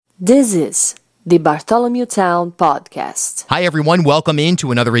This is the Bartholomew Town Podcast. Hi, everyone. Welcome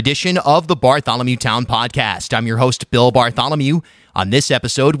into another edition of the Bartholomew Town Podcast. I'm your host, Bill Bartholomew. On this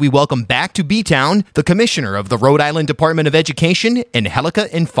episode, we welcome back to B-Town the Commissioner of the Rhode Island Department of Education, Angelica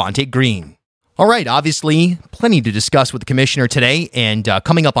Infante-Green. All right, obviously, plenty to discuss with the Commissioner today, and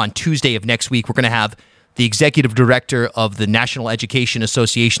coming up on Tuesday of next week, we're going to have the Executive Director of the National Education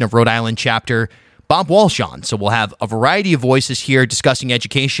Association of Rhode Island Chapter, Bob Walsh, on. So we'll have a variety of voices here discussing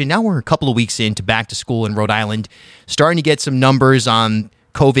education. Now we're a couple of weeks into back to school in Rhode Island, starting to get some numbers on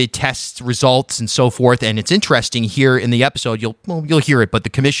COVID test results and so forth. And it's interesting here in the episode, you'll hear it, but the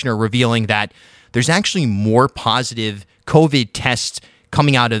Commissioner revealing that there's actually more positive COVID tests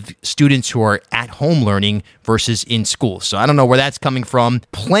coming out of students who are at home learning versus in school. So I don't know where that's coming from.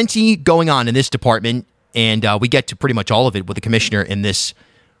 Plenty going on in this department, and we get to pretty much all of it with the Commissioner in this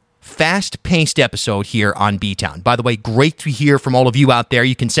fast-paced episode here on B-Town. By the way, great to hear from all of you out there.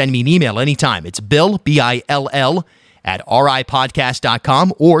 You can send me an email anytime. It's Bill, B-I-L-L, at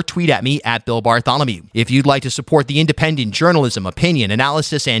ripodcast.com, or tweet at me at Bill Bartholomew. If you'd like to support the independent journalism, opinion,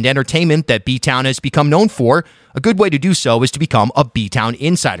 analysis, and entertainment that B-Town has become known for, a good way to do so is to become a B-Town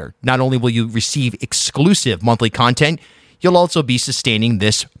insider. Not only will you receive exclusive monthly content, you'll also be sustaining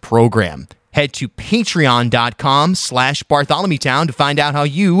this program. Head to patreon.com/BartholomewTown to find out how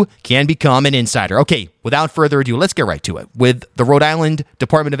you can become an insider. Okay, without further ado, let's get right to it. With the Rhode Island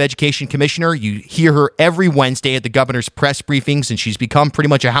Department of Education Commissioner, you hear her every Wednesday at the governor's press briefings, and she's become pretty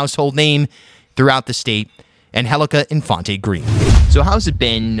much a household name throughout the state, Angelica Infante-Green. So how's it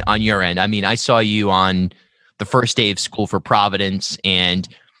been on your end? I mean, I saw you on the first day of school for Providence, and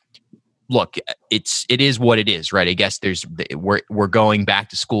look, it is what it is, right? I guess we're going back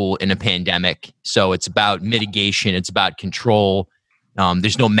to school in a pandemic, so it's about mitigation, it's about control.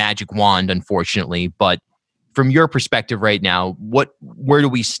 There's no magic wand, unfortunately. But from your perspective right now, where do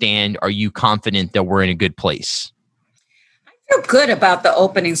we stand? Are you confident that we're in a good place? I feel good about the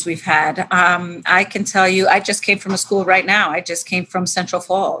openings we've had. I can tell you, I just came from a school right now. I just came from Central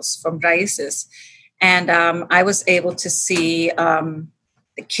Falls, from Raices, and I was able to see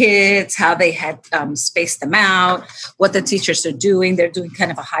the kids, how they had spaced them out, what the teachers are doing. They're doing kind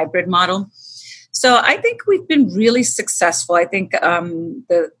of a hybrid model. So I think we've been really successful. I think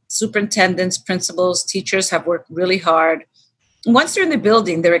the superintendents, principals, teachers have worked really hard. Once they're in the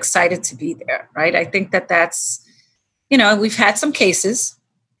building, they're excited to be there, right? I think that's, we've had some cases,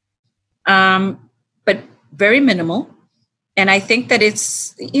 but very minimal. And I think that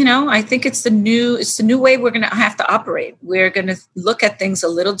it's the new way we're going to have to operate. We're going to look at things a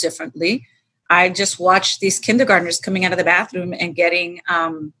little differently. I just watched these kindergartners coming out of the bathroom and getting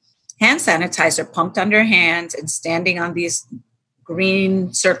hand sanitizer pumped on their hands and standing on these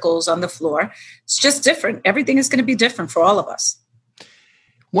green circles on the floor. It's just different. Everything is going to be different for all of us.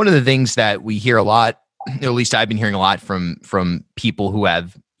 One of the things that we hear a lot, or at least I've been hearing a lot from people who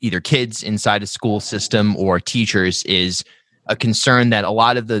have either kids inside a school system or teachers, is a concern that a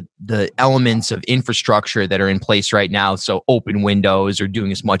lot of the elements of infrastructure that are in place right now, so open windows or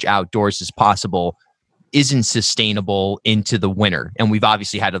doing as much outdoors as possible, isn't sustainable into the winter. And we've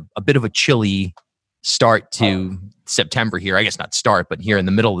obviously had a bit of a chilly start to September here. I guess not start, but here in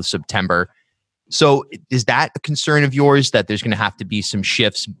the middle of September. So is that a concern of yours, that there's going to have to be some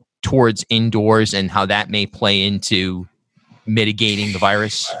shifts towards indoors, and how that may play into mitigating the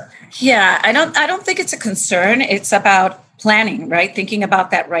virus? Yeah, I don't think it's a concern. It's about planning, right? Thinking about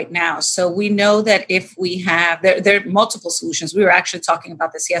that right now. So we know that if we have, there are multiple solutions. We were actually talking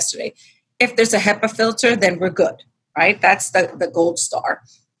about this yesterday. If there's a HEPA filter, then we're good, right? That's the gold star.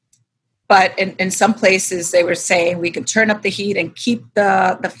 But in some places, they were saying we could turn up the heat and keep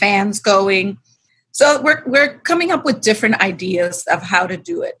the fans going. So we're coming up with different ideas of how to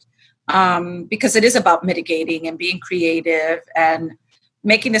do it, because it is about mitigating and being creative and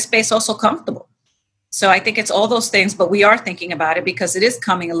making the space also comfortable. So I think it's all those things, but we are thinking about it because it is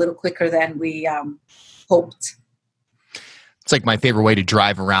coming a little quicker than we hoped. It's like my favorite way to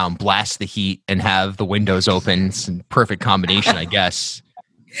drive around: blast the heat and have the windows open. It's a perfect combination, I guess.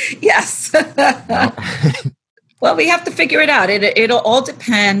 Yes. Well, we have to figure it out. It'll all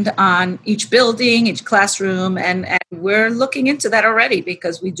depend on each building, each classroom, and we're looking into that already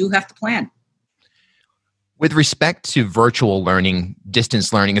because we do have to plan. With respect to virtual learning,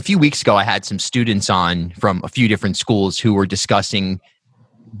 distance learning, a few weeks ago, I had some students on from a few different schools who were discussing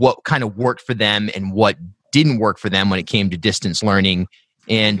what kind of worked for them and what didn't work for them when it came to distance learning.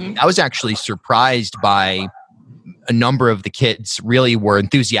 And I was actually surprised by a number of the kids really were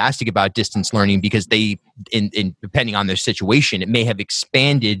enthusiastic about distance learning because they, in depending on their situation, it may have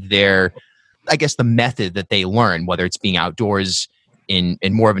expanded their, I guess, the method that they learn, whether it's being outdoors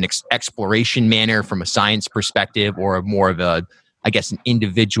in more of an exploration manner from a science perspective, or more of a, I guess, an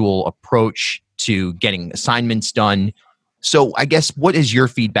individual approach to getting assignments done. So I guess, what has your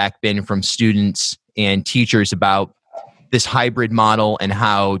feedback been from students and teachers about this hybrid model and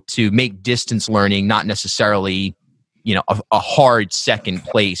how to make distance learning not necessarily, a hard second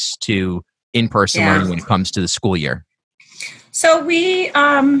place to in-person learning when it comes to the school year? So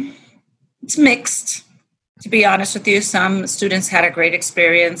it's mixed, to be honest with you. Some students had a great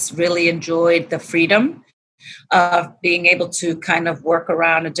experience, really enjoyed the freedom of being able to kind of work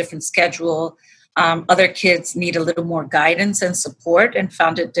around a different schedule. Other kids need a little more guidance and support and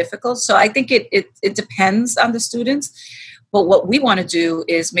found it difficult. So I think it depends on the students. But what we want to do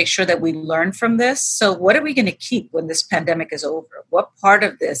is make sure that we learn from this. So what are we going to keep when this pandemic is over? What part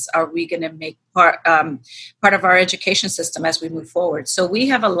of this are we going to make part of our education system as we move forward? So we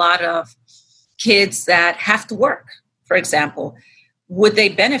have a lot of kids that have to work, for example. Would they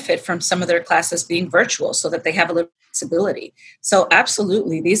benefit from some of their classes being virtual so that they have a little flexibility? So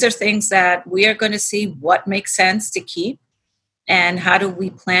absolutely. These are things that we are going to see what makes sense to keep and how do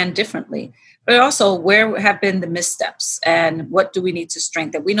we plan differently. But also, where have been the missteps and what do we need to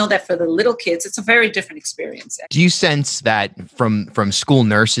strengthen? We know that for the little kids, it's a very different experience. Do you sense that from school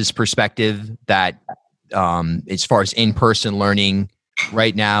nurses' perspective that as far as in-person learning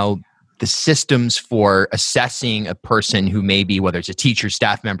right now, the systems for assessing a person who may be, whether it's a teacher,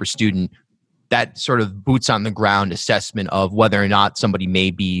 staff member, student, that sort of boots on the ground assessment of whether or not somebody may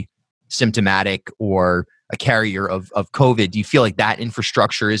be symptomatic or a carrier of COVID, do you feel like that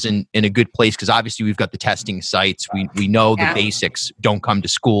infrastructure is in a good place? Because obviously we've got the testing sites. We know the basics. Don't come to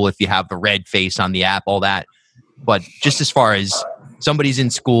school if you have the red face on the app, all that. But just as far as somebody's in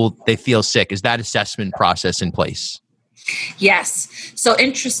school, they feel sick, is that assessment process in place? Yes. So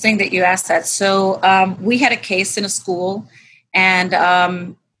interesting that you asked that. So we had a case in a school, and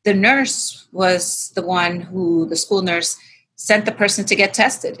the nurse was the school nurse sent the person to get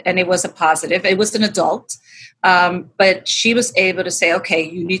tested, and it was a positive. It was an adult, but she was able to say, okay,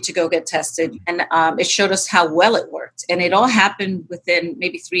 you need to go get tested. And it showed us how well it worked. And it all happened within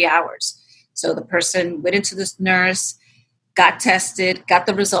maybe 3 hours. So the person went into this nurse, got tested, got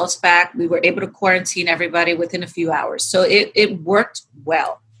the results back. We were able to quarantine everybody within a few hours. So it worked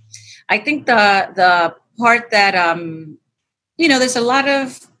well. I think the part that, there's a lot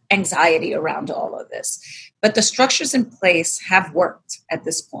of anxiety around all of this. But the structures in place have worked at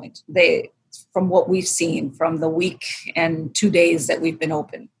this point. From what we've seen from the week and 2 days that we've been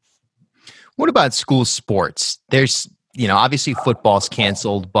open. What about school sports? There's, obviously football's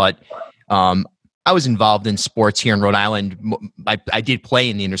canceled, but I was involved in sports here in Rhode Island. I did play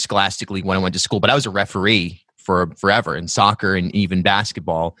in the interscholastic league when I went to school, but I was a referee for forever in soccer and even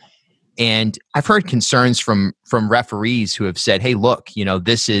basketball. And I've heard concerns from referees who have said, hey, look,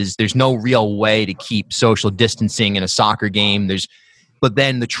 there's no real way to keep social distancing in a soccer game. But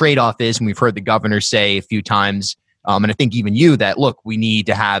then the trade-off is, and we've heard the governor say a few times, and I think even you, that, look, we need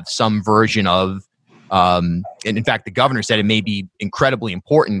to have some version of, and in fact, the governor said it may be incredibly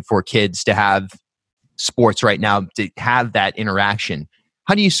important for kids to have sports right now, to have that interaction.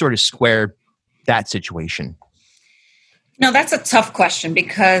 How do you sort of square that situation? No, that's a tough question,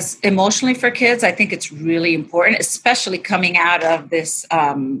 because emotionally for kids, I think it's really important, especially coming out of this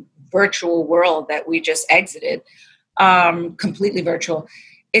virtual world that we just exited, completely virtual.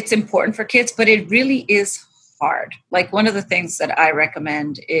 It's important for kids, but it really is hard. Like, one of the things that I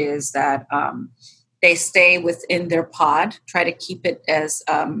recommend is that they stay within their pod, try to keep it as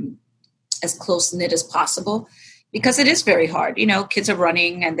close-knit as possible, because it is very hard. Kids are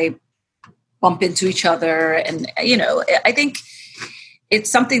running and they bump into each other. And, I think it's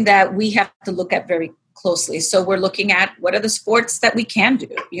something that we have to look at very closely. So we're looking at, what are the sports that we can do?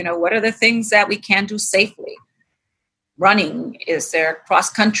 What are the things that we can do safely? Running, is there cross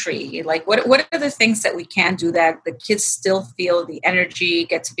country? Like, what are the things that we can do that the kids still feel the energy,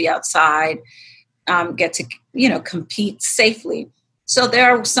 get to be outside, get to, compete safely? So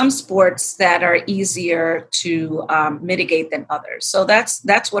there are some sports that are easier to mitigate than others. So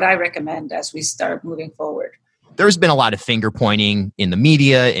that's what I recommend as we start moving forward. There's been a lot of finger pointing in the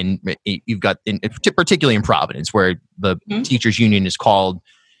media, and you've got, particularly in Providence, where the teachers union has called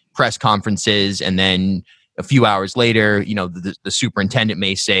press conferences, and then a few hours later, the superintendent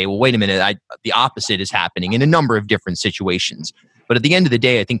may say, well, wait a minute, the opposite is happening in a number of different situations. But at the end of the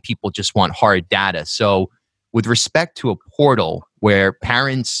day, I think people just want hard data. So with respect to a portal where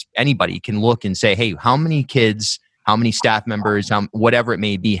parents, anybody can look and say, hey, how many kids, how many staff members, whatever it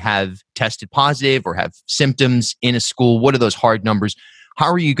may be, have tested positive or have symptoms in a school? What are those hard numbers?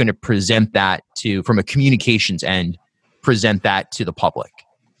 How are you going to present that from a communications end present that to the public?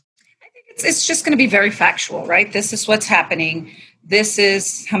 It's just going to be very factual, right? This is what's happening. This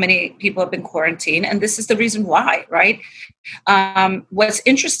is how many people have been quarantined, and this is the reason why, right? What's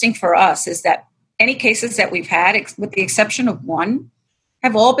interesting for us is that any cases that we've had, with the exception of one,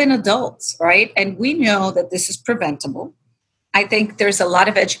 have all been adults, right? And we know that this is preventable. I think there's a lot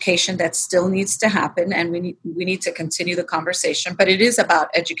of education that still needs to happen, and we need to continue the conversation, but it is about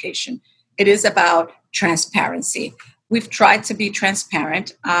education. It is about transparency. We've tried to be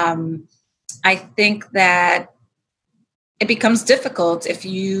transparent. I think that it becomes difficult if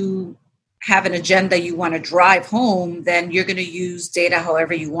you have an agenda you want to drive home, then you're going to use data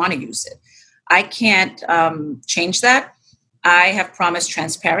however you want to use it. I can't change that. I have promised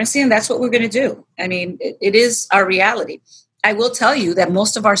transparency, and that's what we're going to do. I mean, it is our reality. I will tell you that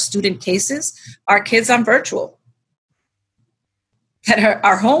most of our student cases are kids on virtual that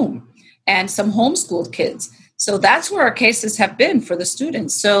are home, and some homeschooled kids. So that's where our cases have been for the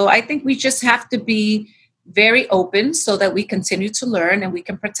students. So I think we just have to be very open so that we continue to learn and we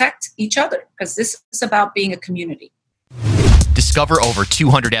can protect each other, because this is about being a community. Discover over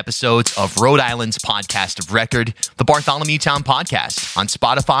 200 episodes of Rhode Island's podcast of record, the Bartholomew Town Podcast, on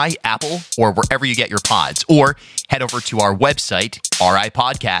Spotify, Apple, or wherever you get your pods. Or head over to our website,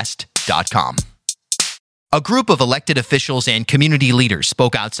 ripodcast.com. A group of elected officials and community leaders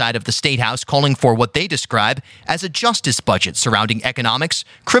spoke outside of the State House calling for what they describe as a justice budget surrounding economics,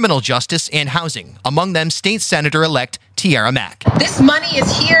 criminal justice, and housing. Among them, State Senator-elect Tiara Mack. This money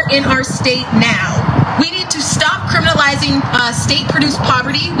is here in our state now. We need to stop criminalizing state-produced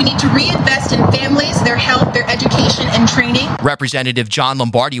poverty. We need to reinvest in families, their health, their education, and training. Representative John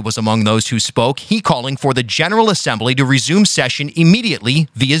Lombardi was among those who spoke, he calling for the General Assembly to resume session immediately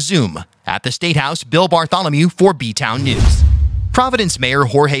via Zoom. At the State House, Bill Bartholomew for B-Town News. Providence Mayor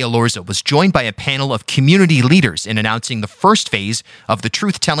Jorge Elorza was joined by a panel of community leaders in announcing the first phase of the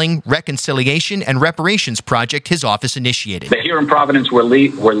truth-telling, reconciliation, and reparations project his office initiated. But here in Providence, we're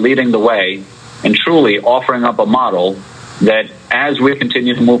leading the way and truly offering up a model that, as we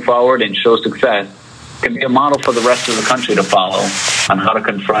continue to move forward and show success, can be a model for the rest of the country to follow on how to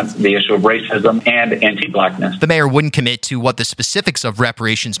confront the issue of racism and anti-Blackness. The mayor wouldn't commit to what the specifics of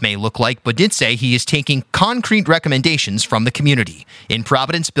reparations may look like, but did say he is taking concrete recommendations from the community. In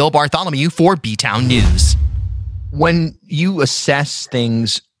Providence, Bill Bartholomew for B-Town News. When you assess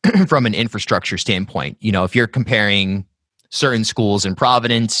things from an infrastructure standpoint, if you're comparing certain schools in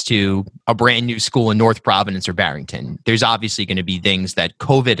Providence to a brand new school in North Providence or Barrington, there's obviously going to be things that,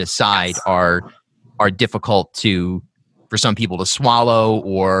 COVID aside, are difficult for some people to swallow,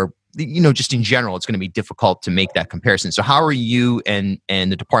 or just in general, it's going to be difficult to make that comparison. So how are you and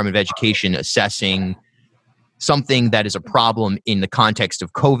the Department of Education assessing something that is a problem in the context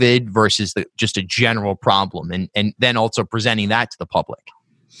of COVID versus just a general problem, and then also presenting that to the public?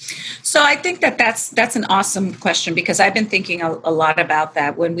 So I think that's an awesome question, because I've been thinking a lot about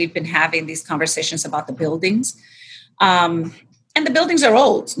that when we've been having these conversations about the buildings. And the buildings are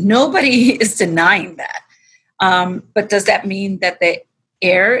old. Nobody is denying that. But does that mean that the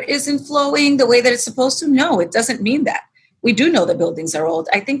air isn't flowing the way that it's supposed to? No, it doesn't mean that. We do know the buildings are old.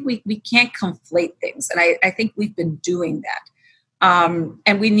 I think we can't conflate things. And I think we've been doing that.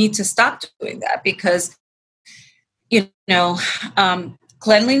 And we need to stop doing that, because,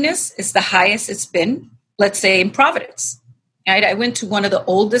 cleanliness is the highest it's been, let's say, in Providence. Right? I went to one of the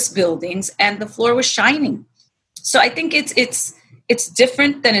oldest buildings and the floor was shining. So I think it's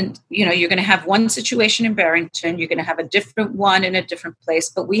different than, you're going to have one situation in Barrington, you're going to have a different one in a different place,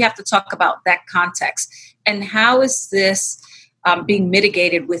 but we have to talk about that context and how is this being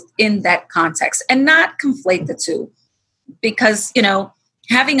mitigated within that context, and not conflate the two, because,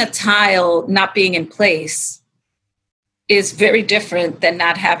 having a tile not being in place is very different than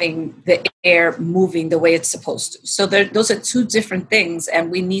not having the air moving the way it's supposed to. So those are two different things,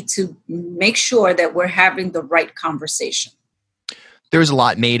 and we need to make sure that we're having the right conversation. There's a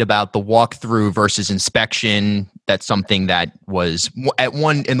lot made about the walkthrough versus inspection. That's something that was,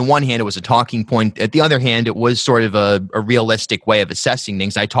 in the one hand, it was a talking point. At the other hand, it was sort of a realistic way of assessing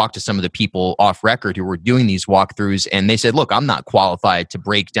things. I talked to some of the people off record who were doing these walkthroughs, and they said, look, I'm not qualified to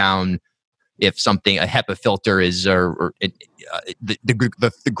break down if something, a HEPA filter is the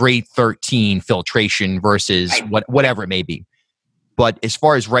grade 13 filtration versus whatever it may be. But as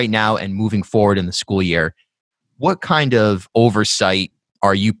far as right now and moving forward in the school year, what kind of oversight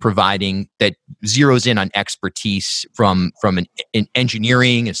are you providing that zeroes in on expertise from an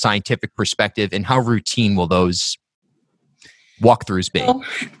engineering and scientific perspective, and how routine will those walkthroughs be? So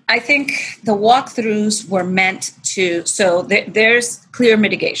I think the walkthroughs were meant to, so there's clear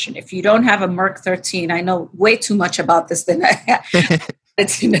mitigation. If you don't have a Merck 13, I know way too much about this than I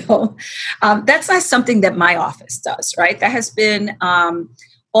to know. That's not something that my office does, right? That has been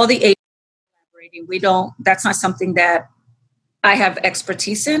all the agencies collaborating. That's not something that I have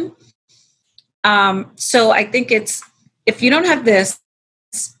expertise in. So I think if you don't have this,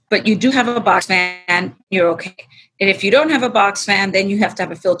 but you do have a box fan, you're okay. And if you don't have a box fan, then you have to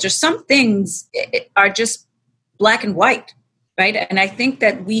have a filter. Some things are just black and white, right? And I think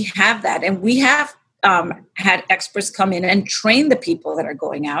that we have that. And we have had experts come in and train the people that are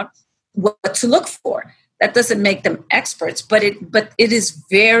going out what to look for. That doesn't make them experts, but it is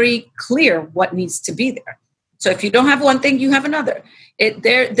very clear what needs to be there. So if you don't have one thing, you have another.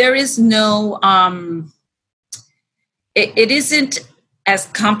 There is no, it isn't as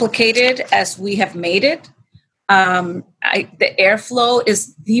complicated as we have made it. The airflow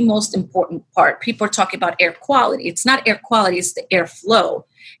is the most important part. People are talking about air quality. It's not air quality, it's the airflow.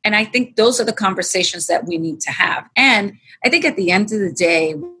 And I think those are the conversations that we need to have. And I think at the end of the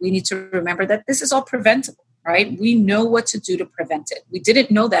day, we need to remember that this is all preventable, right? We know what to do to prevent it. We didn't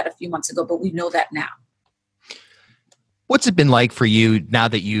know that a few months ago, but we know that now. What's it been like for you now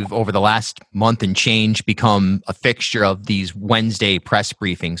that you've, over the last month and change, become a fixture of these Wednesday press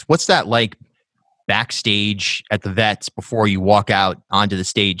briefings? What's that like backstage at the vets before you walk out onto the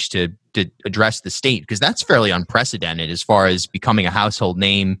stage to address the state? Because that's fairly unprecedented as far as becoming a household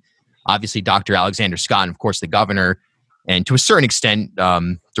name. Obviously, Dr. Alexander Scott, and of course the governor, and to a certain extent,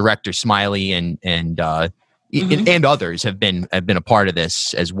 Director Smiley and others have been a part of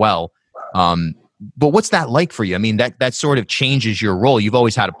this as well. But what's that like for you? I mean, that sort of changes your role. You've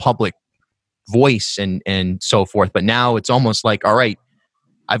always had a public voice and so forth, but now it's almost like, all right,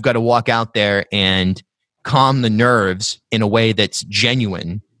 I've got to walk out there and calm the nerves in a way that's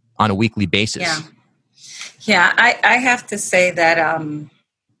genuine on a weekly basis. Yeah. I have to say that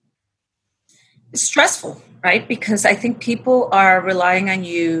it's stressful, right? Because I think people are relying on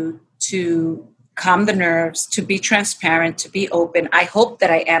you to calm the nerves, to be transparent, to be open. I hope that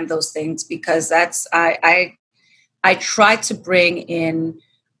I am those things because I try to bring in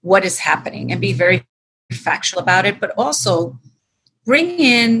what is happening and be very factual about it, but also bring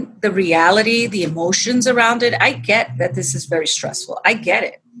in the reality, the emotions around it. I get that this is very stressful. I get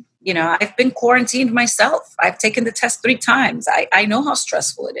it. You know, I've been quarantined myself. I've taken the test 3 times. I know how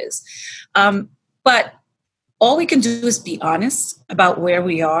stressful it is. But all we can do is be honest about where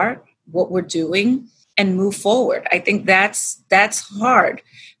we are, what we're doing, and move forward. I think that's hard.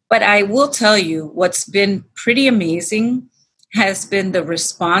 But I will tell you what's been pretty amazing has been the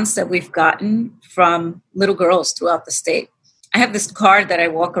response that we've gotten from little girls throughout the state. I have this card that I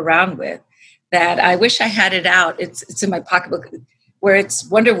walk around with that I wish I had it out. It's in my pocketbook where it's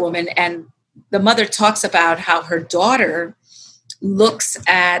Wonder Woman. And the mother talks about how her daughter looks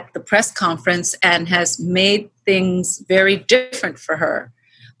at the press conference and has made things very different for her.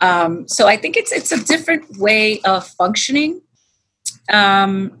 So I think it's a different way of functioning.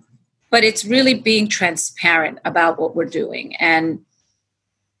 But it's really being transparent about what we're doing. And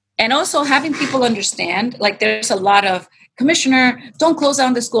also having people understand, like there's a lot of, Commissioner, don't close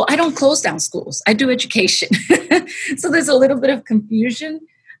down the school. I don't close down schools. I do education. So there's a little bit of confusion.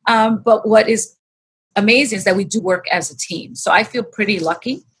 But what is amazing is that we do work as a team. So I feel pretty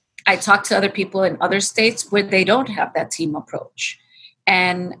lucky. I talk to other people in other states where they don't have that team approach.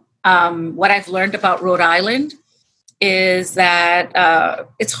 And what I've learned about Rhode Island is that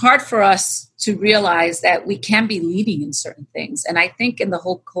it's hard for us to realize that we can be leading in certain things. And I think in the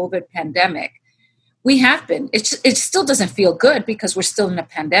whole COVID pandemic, we have been. It still doesn't feel good because we're still in a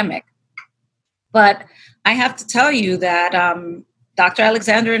pandemic. But I have to tell you that Dr.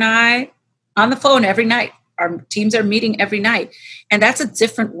 Alexander and I, on the phone every night, our teams are meeting every night. And that's a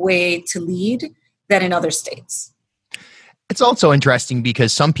different way to lead than in other states. It's also interesting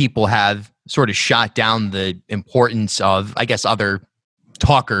because some people have sort of shot down the importance of, I guess, other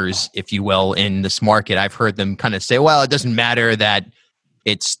talkers, if you will, in this market. I've heard them kind of say, well, it doesn't matter that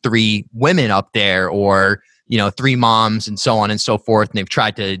it's 3 women up there or, 3 moms and so on and so forth. And they've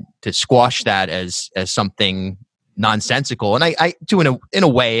tried to squash that as something nonsensical. And I do in a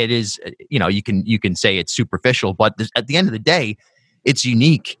way it is, you can say it's superficial, but at the end of the day, it's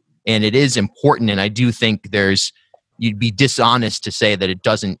unique and it is important. And I do think you'd be dishonest to say that it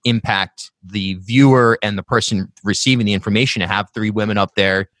doesn't impact the viewer and the person receiving the information to have 3 women up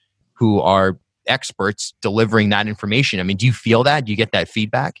there who are experts delivering that information. I mean, do you feel that? Do you get that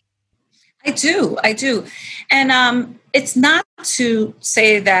feedback? I do. I do. And it's not to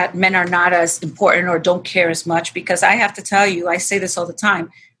say that men are not as important or don't care as much, because I have to tell you, I say this all the time.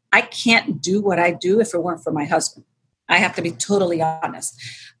 I can't do what I do if it weren't for my husband. I have to be totally honest.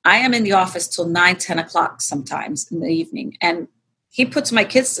 I am in the office till 9, 10 o'clock sometimes in the evening, and he puts my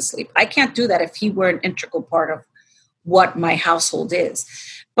kids to sleep. I can't do that if he were an integral part of what my household is.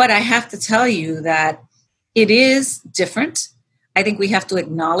 But I have to tell you that it is different. I think we have to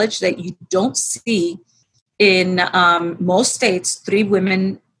acknowledge that you don't see in most states 3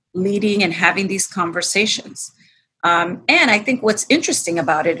 women leading and having these conversations. And I think what's interesting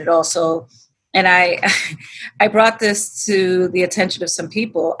about it also, and I brought this to the attention of some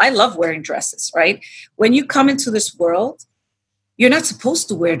people, I love wearing dresses, right? When you come into this world, you're not supposed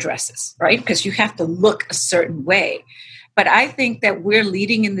to wear dresses, right? Because you have to look a certain way. But I think that we're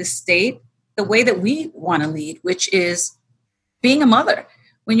leading in this state the way that we want to lead, which is being a mother.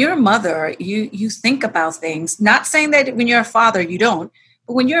 When you're a mother, you think about things, not saying that when you're a father, you don't,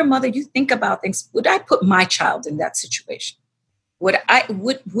 but when you're a mother, you think about things. Would I put my child in that situation?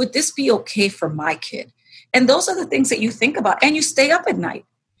 Would this be okay for my kid? And those are the things that you think about. And you stay up at night.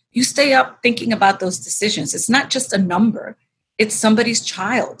 You stay up thinking about those decisions. It's not just a number. It's somebody's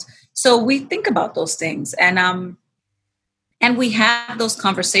child. So we think about those things. And we have those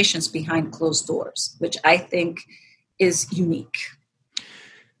conversations behind closed doors, which I think is unique.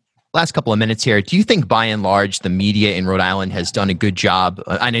 Last couple of minutes here. Do you think by and large the media in Rhode Island has done a good job?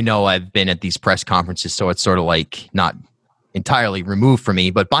 And I know I've been at these press conferences, so it's sort of like not entirely removed from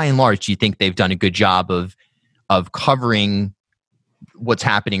me, but by and large, do you think they've done a good job of covering what's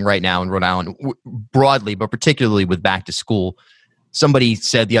happening right now in Rhode Island broadly, but particularly with back to school? Somebody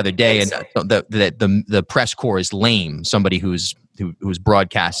said the other day that the press corps is lame. Somebody who's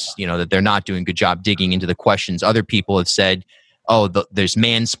broadcasts, that they're not doing a good job digging into the questions. Other people have said, there's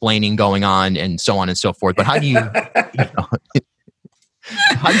mansplaining going on, and so on and so forth. But how do you,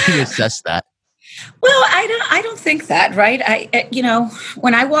 how do you assess that? Well, I don't think that, right?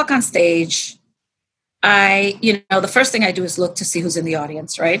 When I walk on stage, the first thing I do is look to see who's in the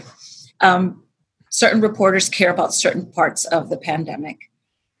audience, right? Certain reporters care about certain parts of the pandemic,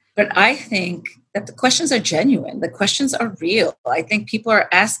 but I think that the questions are genuine. The questions are real. I think people are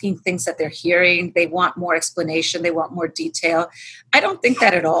asking things that they're hearing. They want more explanation. They want more detail. I don't think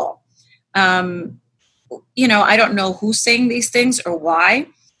that at all. I don't know who's saying these things or why,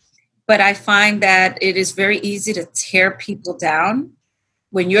 but I find that it is very easy to tear people down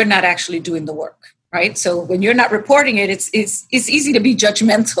when you're not actually doing the work. Right. So when you're not reporting it, it's easy to be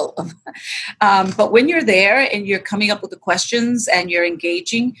judgmental. But when you're there and you're coming up with the questions and you're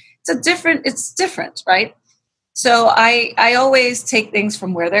engaging, it's different. Right. So I always take things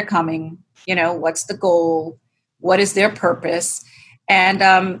from where they're coming. What's the goal? What is their purpose?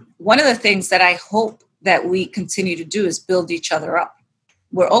 And one of the things that I hope that we continue to do is build each other up.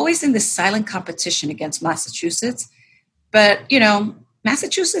 We're always in this silent competition against Massachusetts. But,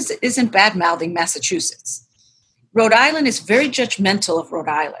 Massachusetts isn't bad-mouthing Massachusetts. Rhode Island is very judgmental of Rhode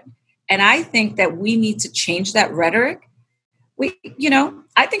Island. And I think that we need to change that rhetoric.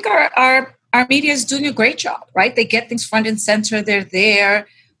 I think our media is doing a great job, right? They get things front and center. They're there.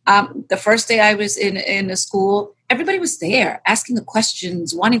 The first day I was in a school, everybody was there asking the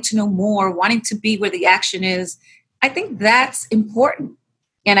questions, wanting to know more, wanting to be where the action is. I think that's important.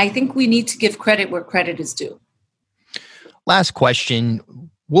 And I think we need to give credit where credit is due. Last question.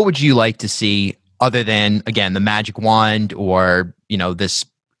 What would you like to see other than, again, the magic wand or, this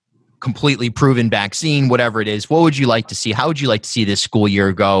completely proven vaccine, whatever it is? What would you like to see? How would you like to see this school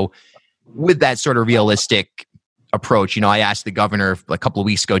year go with that sort of realistic approach? I asked the governor a couple of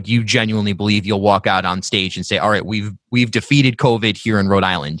weeks ago, do you genuinely believe you'll walk out on stage and say, all right, we've defeated COVID here in Rhode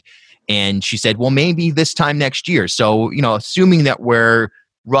Island? And she said, well, maybe this time next year. So, assuming that we're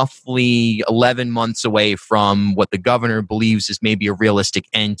roughly 11 months away from what the governor believes is maybe a realistic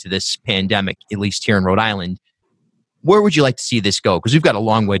end to this pandemic, at least here in Rhode Island, where would you like to see this go? Because we've got a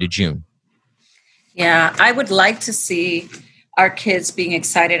long way to June. Yeah, I would like to see our kids being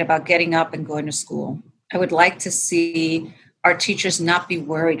excited about getting up and going to school. I would like to see our teachers not be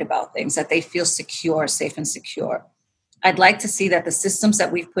worried about things, that they feel secure, safe and secure. I'd like to see that the systems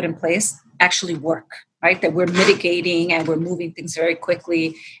that we've put in place actually work. Right, that we're mitigating and we're moving things very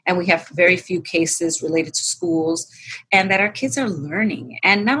quickly, and we have very few cases related to schools, and that our kids are learning,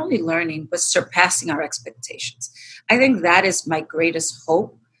 and not only learning, but surpassing our expectations. I think that is my greatest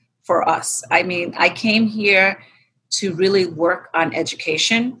hope for us. I mean, I came here to really work on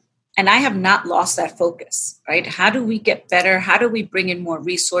education, and I have not lost that focus, right? How do we get better? How do we bring in more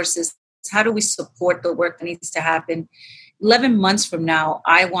resources? How do we support the work that needs to happen? 11 months from now,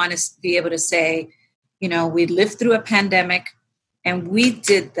 I want to be able to say, we lived through a pandemic and we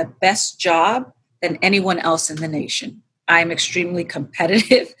did the best job than anyone else in the nation. I'm extremely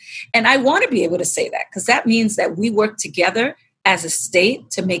competitive and I want to be able to say that because that means that we work together as a state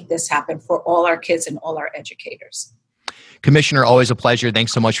to make this happen for all our kids and all our educators. Commissioner, always a pleasure.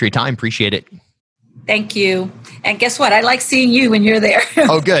 Thanks so much for your time. Appreciate it. Thank you. And guess what? I like seeing you when you're there.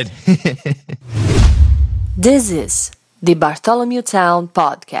 Oh, good. This is the Bartholomew Town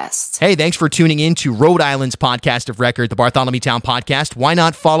Podcast. Hey, thanks for tuning in to Rhode Island's podcast of record, the Bartholomew Town Podcast. Why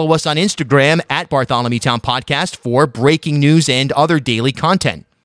not follow us on Instagram at Bartholomew Town Podcast for breaking news and other daily content?